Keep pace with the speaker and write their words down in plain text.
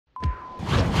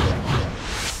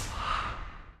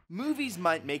Movies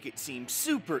might make it seem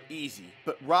super easy,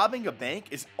 but robbing a bank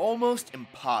is almost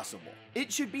impossible.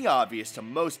 It should be obvious to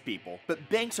most people, but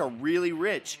banks are really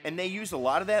rich and they use a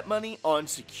lot of that money on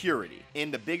security.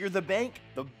 And the bigger the bank,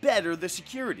 the better the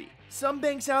security. Some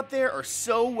banks out there are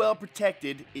so well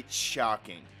protected, it's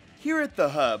shocking. Here at The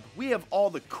Hub, we have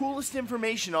all the coolest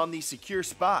information on these secure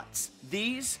spots.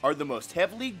 These are the most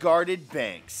heavily guarded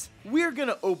banks. We're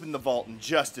gonna open the vault in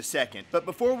just a second, but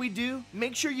before we do,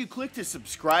 make sure you click to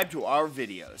subscribe to our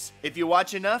videos. If you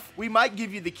watch enough, we might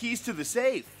give you the keys to the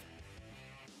safe.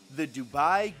 The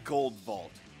Dubai Gold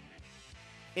Vault.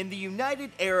 In the United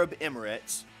Arab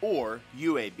Emirates, or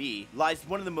UAE, lies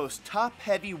one of the most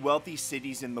top-heavy wealthy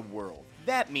cities in the world.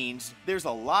 That means there's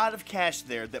a lot of cash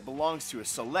there that belongs to a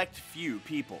select few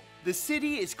people. The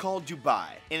city is called Dubai,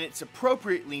 and it's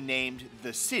appropriately named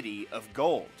the City of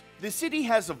Gold. The city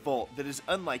has a vault that is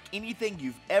unlike anything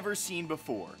you've ever seen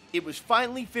before. It was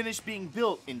finally finished being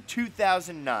built in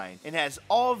 2009 and has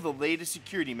all of the latest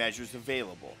security measures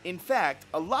available. In fact,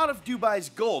 a lot of Dubai's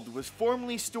gold was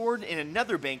formerly stored in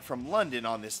another bank from London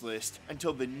on this list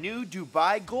until the new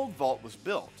Dubai Gold Vault was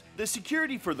built. The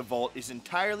security for the vault is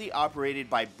entirely operated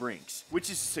by Brinks,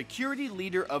 which is the security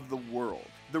leader of the world.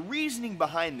 The reasoning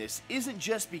behind this isn't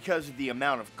just because of the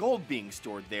amount of gold being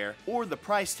stored there or the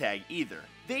price tag either.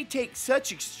 They take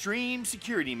such extreme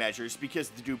security measures because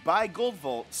the Dubai Gold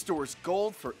Vault stores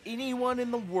gold for anyone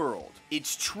in the world.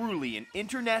 It's truly an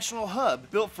international hub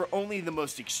built for only the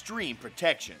most extreme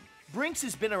protection. Brinks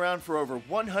has been around for over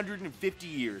 150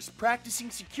 years, practicing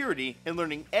security and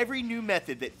learning every new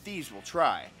method that thieves will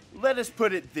try. Let us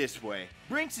put it this way,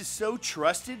 Brinks is so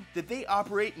trusted that they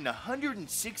operate in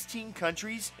 116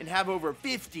 countries and have over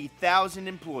 50,000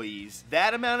 employees.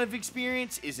 That amount of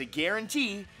experience is a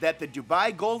guarantee that the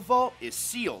Dubai Gold Vault is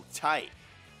sealed tight.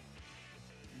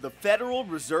 The Federal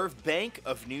Reserve Bank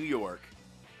of New York.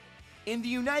 In the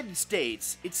United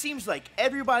States, it seems like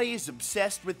everybody is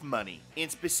obsessed with money,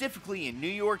 and specifically in New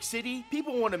York City,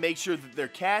 people want to make sure that their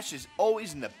cash is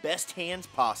always in the best hands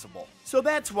possible. So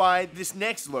that's why this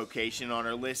next location on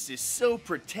our list is so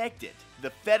protected.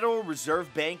 The Federal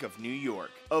Reserve Bank of New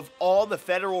York. Of all the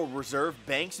Federal Reserve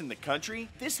banks in the country,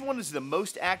 this one is the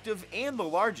most active and the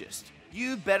largest.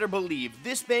 You better believe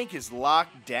this bank is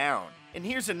locked down. And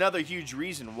here's another huge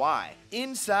reason why.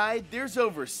 Inside, there's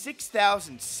over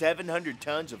 6,700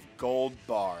 tons of gold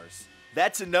bars.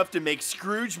 That's enough to make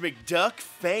Scrooge McDuck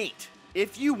faint.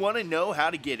 If you want to know how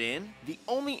to get in, the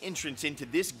only entrance into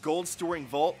this gold storing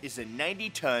vault is a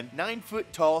 90-ton,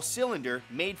 9-foot-tall cylinder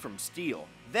made from steel.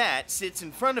 That sits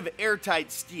in front of airtight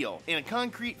steel in a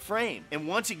concrete frame, and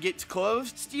once it gets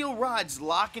closed, steel rods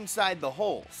lock inside the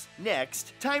holes.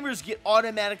 Next, timers get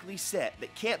automatically set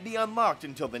that can't be unlocked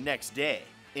until the next day.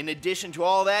 In addition to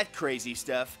all that crazy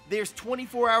stuff, there's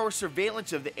 24-hour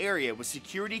surveillance of the area with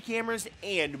security cameras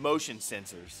and motion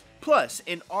sensors. Plus,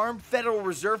 an armed Federal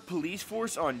Reserve police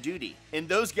force on duty. And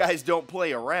those guys don't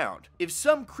play around. If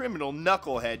some criminal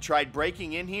knucklehead tried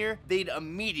breaking in here, they'd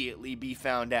immediately be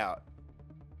found out.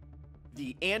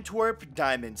 The Antwerp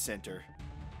Diamond Center.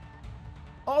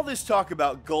 All this talk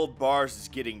about gold bars is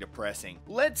getting depressing.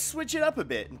 Let's switch it up a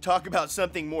bit and talk about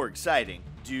something more exciting.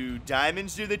 Do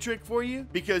diamonds do the trick for you?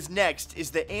 Because next is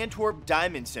the Antwerp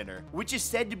Diamond Center, which is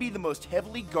said to be the most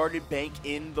heavily guarded bank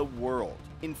in the world.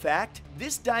 In fact,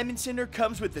 this diamond center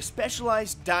comes with the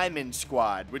specialized Diamond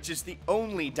Squad, which is the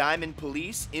only diamond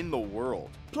police in the world.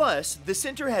 Plus, the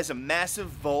center has a massive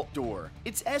vault door.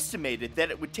 It's estimated that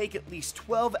it would take at least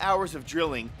 12 hours of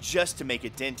drilling just to make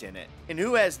a dent in it. And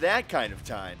who has that kind of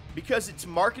time? Because it's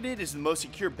marketed as the most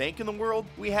secure bank in the world,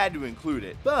 we had to include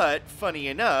it. But, funny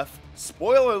enough,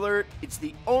 spoiler alert, it's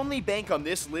the only bank on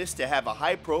this list to have a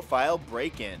high-profile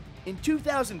break-in. In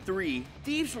 2003,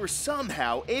 thieves were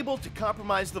somehow able to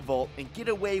compromise the vault and get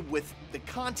away with the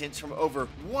contents from over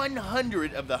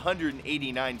 100 of the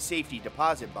 189 safety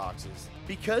deposit boxes.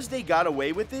 Because they got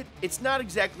away with it, it's not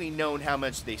exactly known how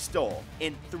much they stole,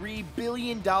 and $3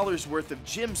 billion worth of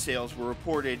gem sales were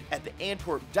reported at the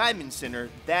Antwerp Diamond Center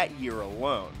that year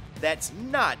alone. That's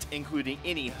not including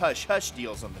any hush-hush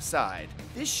deals on the side.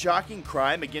 This shocking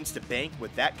crime against a bank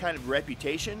with that kind of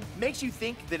reputation makes you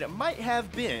think that it might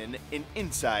have been an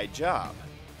inside job.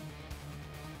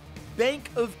 Bank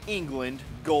of England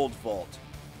Gold Vault.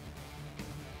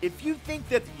 If you think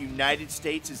that the United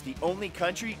States is the only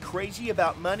country crazy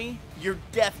about money, You're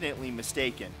definitely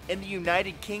mistaken. In the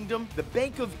United Kingdom, the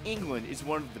Bank of England is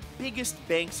one of the biggest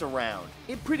banks around.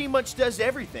 It pretty much does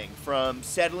everything from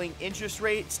settling interest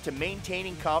rates to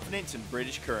maintaining confidence in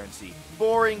British currency.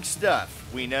 Boring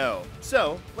stuff, we know.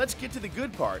 So, let's get to the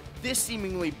good part. This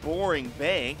seemingly boring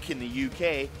bank in the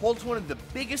UK holds one of the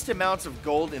biggest amounts of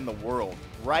gold in the world.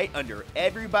 Right under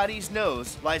everybody's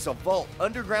nose lies a vault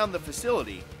underground the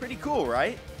facility. Pretty cool,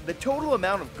 right? The total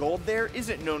amount of gold there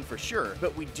isn't known for sure,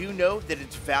 but we do know that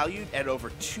it's valued at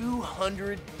over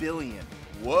 200 billion.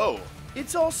 Whoa!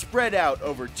 It's all spread out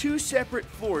over 2 separate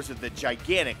floors of the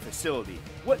gigantic facility.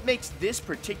 What makes this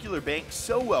particular bank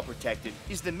so well protected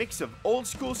is the mix of old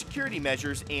school security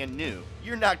measures and new.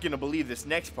 You're not gonna believe this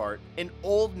next part. An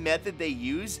old method they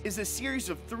use is a series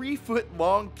of 3-foot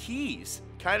long keys.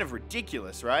 Kind of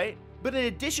ridiculous, right? But in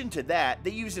addition to that, they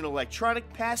use an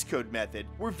electronic passcode method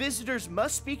where visitors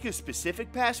must speak a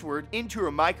specific password into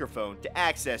a microphone to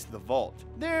access the vault.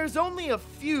 There's only a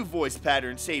few voice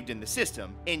patterns saved in the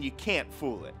system, and you can't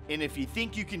fool it. And if you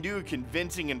think you can do a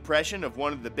convincing impression of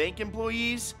one of the bank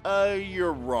employees,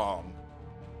 you're wrong.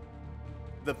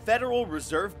 The Federal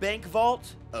Reserve Bank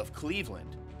Vault of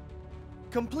Cleveland.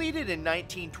 Completed in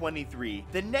 1923,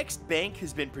 the next bank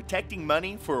has been protecting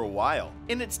money for a while.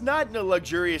 And it's not in a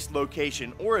luxurious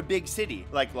location or a big city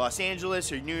like Los Angeles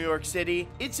or New York City.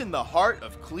 It's in the heart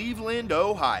of Cleveland,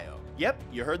 Ohio. Yep,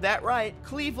 you heard that right.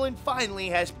 Cleveland finally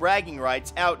has bragging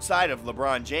rights outside of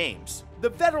LeBron James. The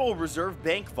Federal Reserve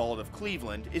Bank Vault of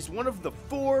Cleveland is one of the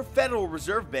 4 Federal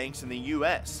Reserve banks in the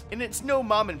US, and it's no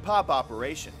mom and pop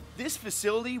operation. This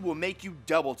facility will make you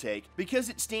double take because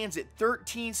it stands at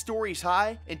 13 stories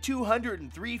high and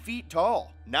 203 feet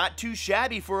tall. Not too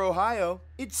shabby for Ohio.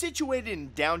 It's situated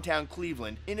in downtown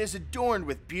Cleveland and is adorned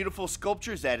with beautiful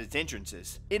sculptures at its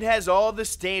entrances. It has all the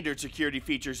standard security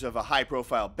features of a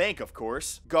high-profile bank, of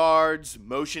course. Guards,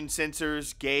 motion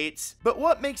sensors, gates. But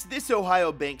what makes this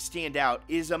Ohio bank stand out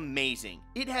is amazing.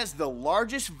 It has the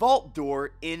largest vault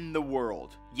door in the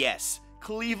world. Yes,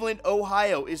 Cleveland,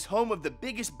 Ohio is home of the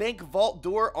biggest bank vault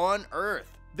door on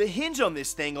Earth. The hinge on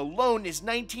this thing alone is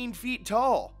 19 feet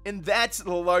tall, and that's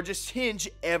the largest hinge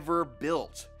ever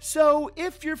built. So,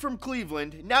 if you're from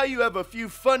Cleveland, now you have a few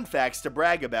fun facts to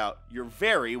brag about. You're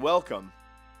very welcome.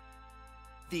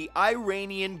 The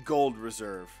Iranian Gold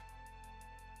Reserve.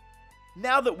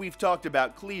 Now that we've talked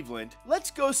about Cleveland,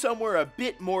 let's go somewhere a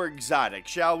bit more exotic,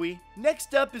 shall we?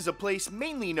 Next up is a place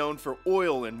mainly known for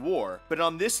oil and war, but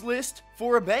on this list,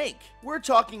 for a bank. We're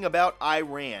talking about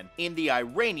Iran and the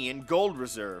Iranian Gold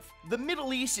Reserve. The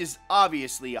Middle East is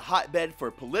obviously a hotbed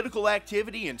for political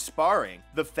activity and sparring.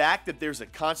 The fact that there's a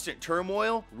constant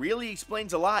turmoil really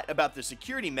explains a lot about the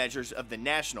security measures of the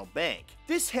national bank.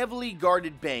 This heavily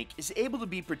guarded bank is able to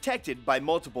be protected by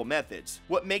multiple methods.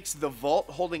 What makes the vault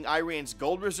holding Iran's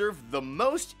gold reserve the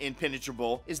most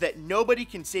impenetrable is that nobody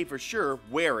can say for sure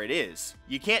where it is.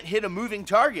 You can't hit a moving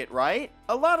target, right?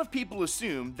 A lot of people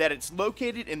assume that it's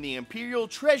located in the Imperial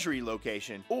Treasury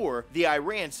location or the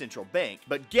Iran Central Bank,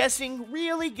 but guessing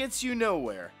really gets you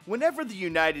nowhere. Whenever the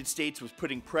United States was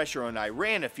putting pressure on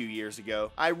Iran a few years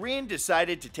ago, Iran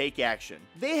decided to take action.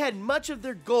 They had much of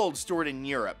their gold stored in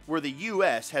Europe, where the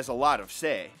US has a lot of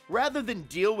say. Rather than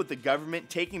deal with the government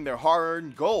taking their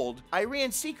hard-earned gold,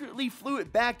 Iran secretly flew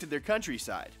it back to their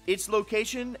countryside. Its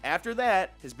location, after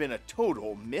that, has been a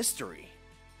total mystery.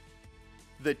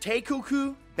 The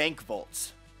Teikoku Bank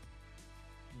Vaults.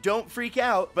 Don't freak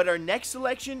out, but our next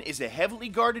selection is a heavily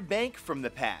guarded bank from the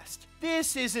past.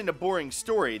 This isn't a boring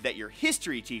story that your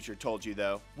history teacher told you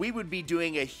though. We would be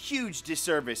doing a huge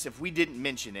disservice if we didn't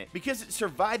mention it, because it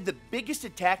survived the biggest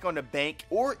attack on a bank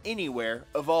or anywhere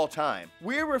of all time.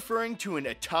 We're referring to an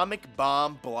atomic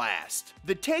bomb blast.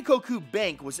 The Teikoku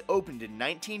Bank was opened in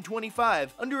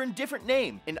 1925 under a different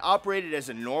name and operated as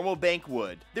a normal bank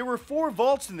would. There were 4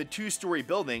 vaults in the 2-story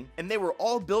building, and they were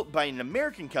all built by an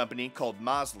American company called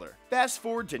Mosler. Fast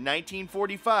forward to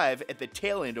 1945 at the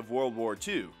tail end of World War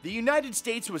II. The United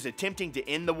States was attempting to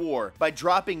end the war by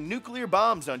dropping nuclear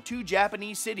bombs on 2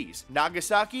 Japanese cities,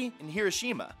 Nagasaki and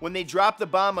Hiroshima. When they dropped the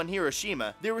bomb on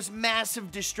Hiroshima, there was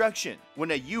massive destruction.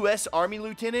 When a US Army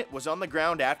lieutenant was on the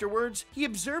ground afterwards, he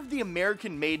observed the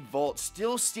American-made vault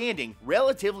still standing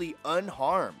relatively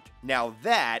unharmed. Now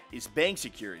that is bank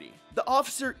security. The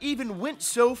officer even went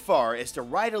so far as to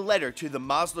write a letter to the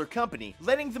Mosler company,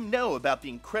 letting them know about the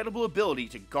incredible ability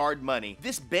to guard money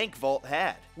this bank vault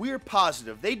had. We are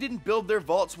positive they didn't build their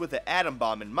vaults with an atom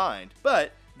bomb in mind,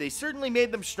 but they certainly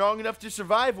made them strong enough to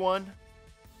survive one.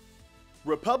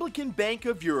 Republican Bank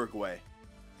of Uruguay.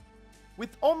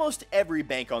 With almost every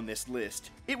bank on this list,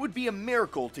 it would be a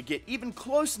miracle to get even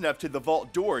close enough to the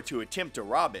vault door to attempt to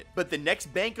rob it, but the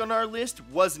next bank on our list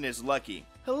wasn't as lucky.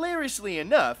 Hilariously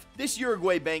enough, this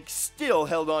Uruguay bank still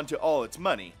held on to all its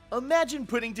money. Imagine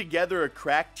putting together a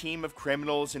crack team of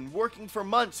criminals and working for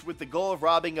months with the goal of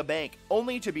robbing a bank,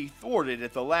 only to be thwarted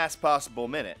at the last possible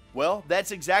minute. Well,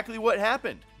 that's exactly what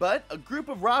happened. But a group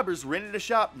of robbers rented a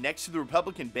shop next to the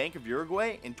Republican Bank of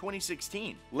Uruguay in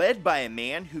 2016, led by a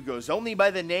man who goes only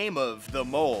by the name of the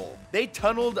Mole. They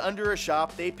tunneled under a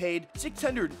shop they paid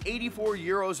 684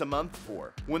 euros a month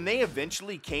for. When they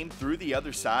eventually came through the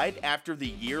other side after the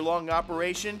year-long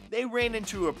operation, they ran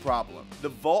into a problem. The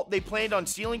vault they planned on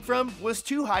stealing from was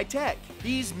too high-tech.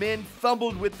 These men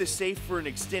fumbled with the safe for an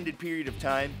extended period of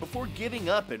time before giving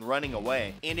up and running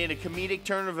away. And in a comedic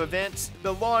turn of events,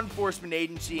 the law enforcement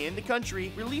agency in the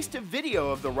country released a video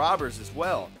of the robbers as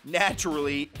well.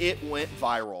 Naturally, it went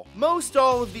viral. Most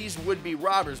all of these would-be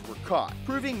robbers were caught,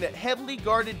 proving that heavily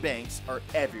guarded banks are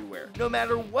everywhere, no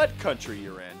matter what country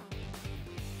you're in.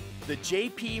 The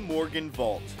JP Morgan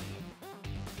Vault.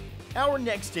 Our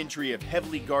next entry of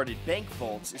heavily guarded bank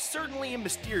vaults is certainly a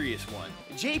mysterious one.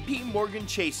 JP Morgan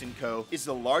Chase & Co. is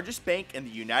the largest bank in the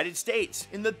United States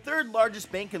and the third largest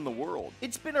bank in the world.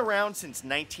 It's been around since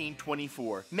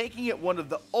 1924, making it one of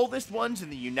the oldest ones in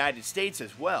the United States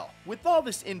as well. With all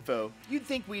this info, you'd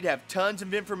think we'd have tons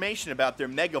of information about their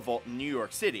mega vault in New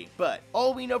York City, but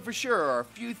all we know for sure are a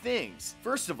few things.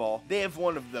 First of all, they have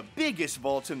one of the biggest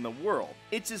vaults in the world.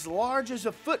 It's as large as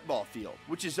a football field,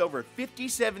 which is over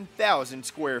 57,000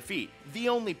 square feet. The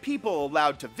only people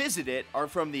allowed to visit it are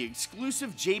from the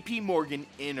exclusive JP Morgan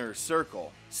Inner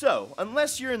Circle. So,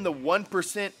 unless you're in the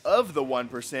 1% of the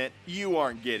 1%, you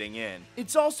aren't getting in.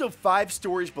 It's also 5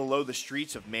 stories below the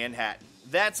streets of Manhattan.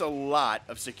 That's a lot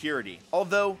of security.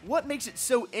 Although, what makes it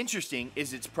so interesting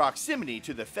is its proximity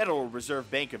to the Federal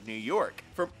Reserve Bank of New York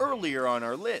from earlier on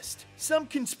our list. Some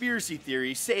conspiracy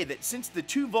theories say that since the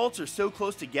two vaults are so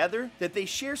close together, that they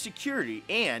share security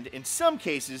and, in some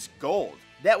cases, gold.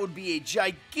 That would be a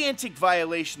gigantic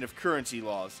violation of currency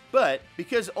laws. But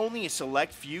because only a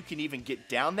select few can even get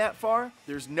down that far,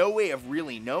 there's no way of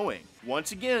really knowing.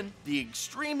 Once again, the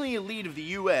extremely elite of the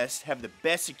US have the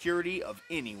best security of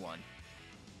anyone.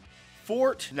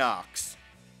 Fort Knox.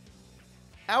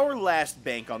 Our last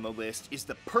bank on the list is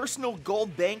the Personal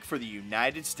Gold Bank for the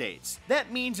United States.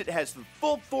 That means it has the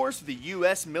full force of the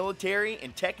US military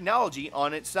and technology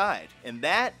on its side, and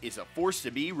that is a force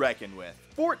to be reckoned with.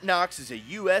 Fort Knox is a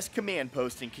US command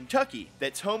post in Kentucky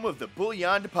that's home of the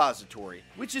Bullion Depository,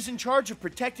 which is in charge of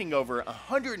protecting over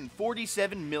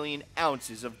 147 million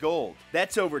ounces of gold.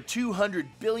 That's over $200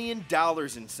 billion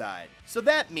inside. So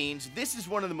that means this is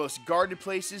one of the most guarded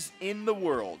places in the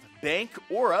world, bank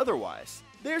or otherwise.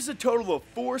 There's a total of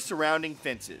 4 surrounding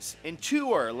fences, and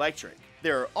 2 are electric.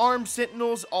 There are armed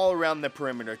sentinels all around the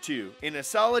perimeter too, in a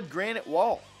solid granite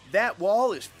wall. That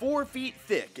wall is 4 feet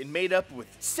thick and made up with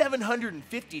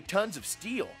 750 tons of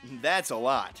steel. That's a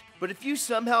lot. But if you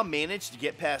somehow manage to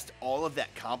get past all of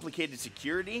that complicated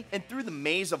security and through the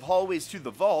maze of hallways to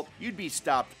the vault, you'd be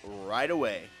stopped right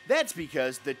away. That's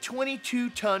because the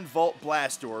 22-ton vault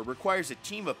blast door requires a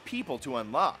team of people to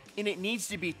unlock, and it needs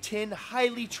to be 10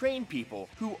 highly trained people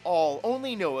who all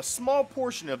only know a small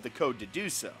portion of the code to do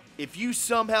so. If you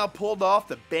somehow pulled off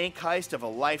the bank heist of a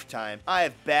lifetime, I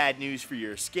have bad news for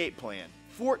your escape plan.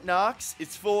 Fort Knox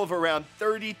is full of around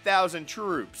 30,000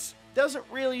 troops. Doesn't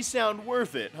really sound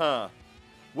worth it, huh?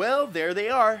 Well, there they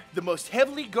are, the most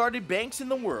heavily guarded banks in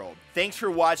the world. Thanks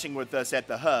for watching with us at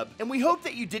the Hub, and we hope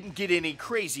that you didn't get any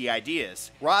crazy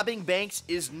ideas. Robbing banks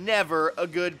is never a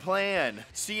good plan.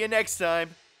 See you next time.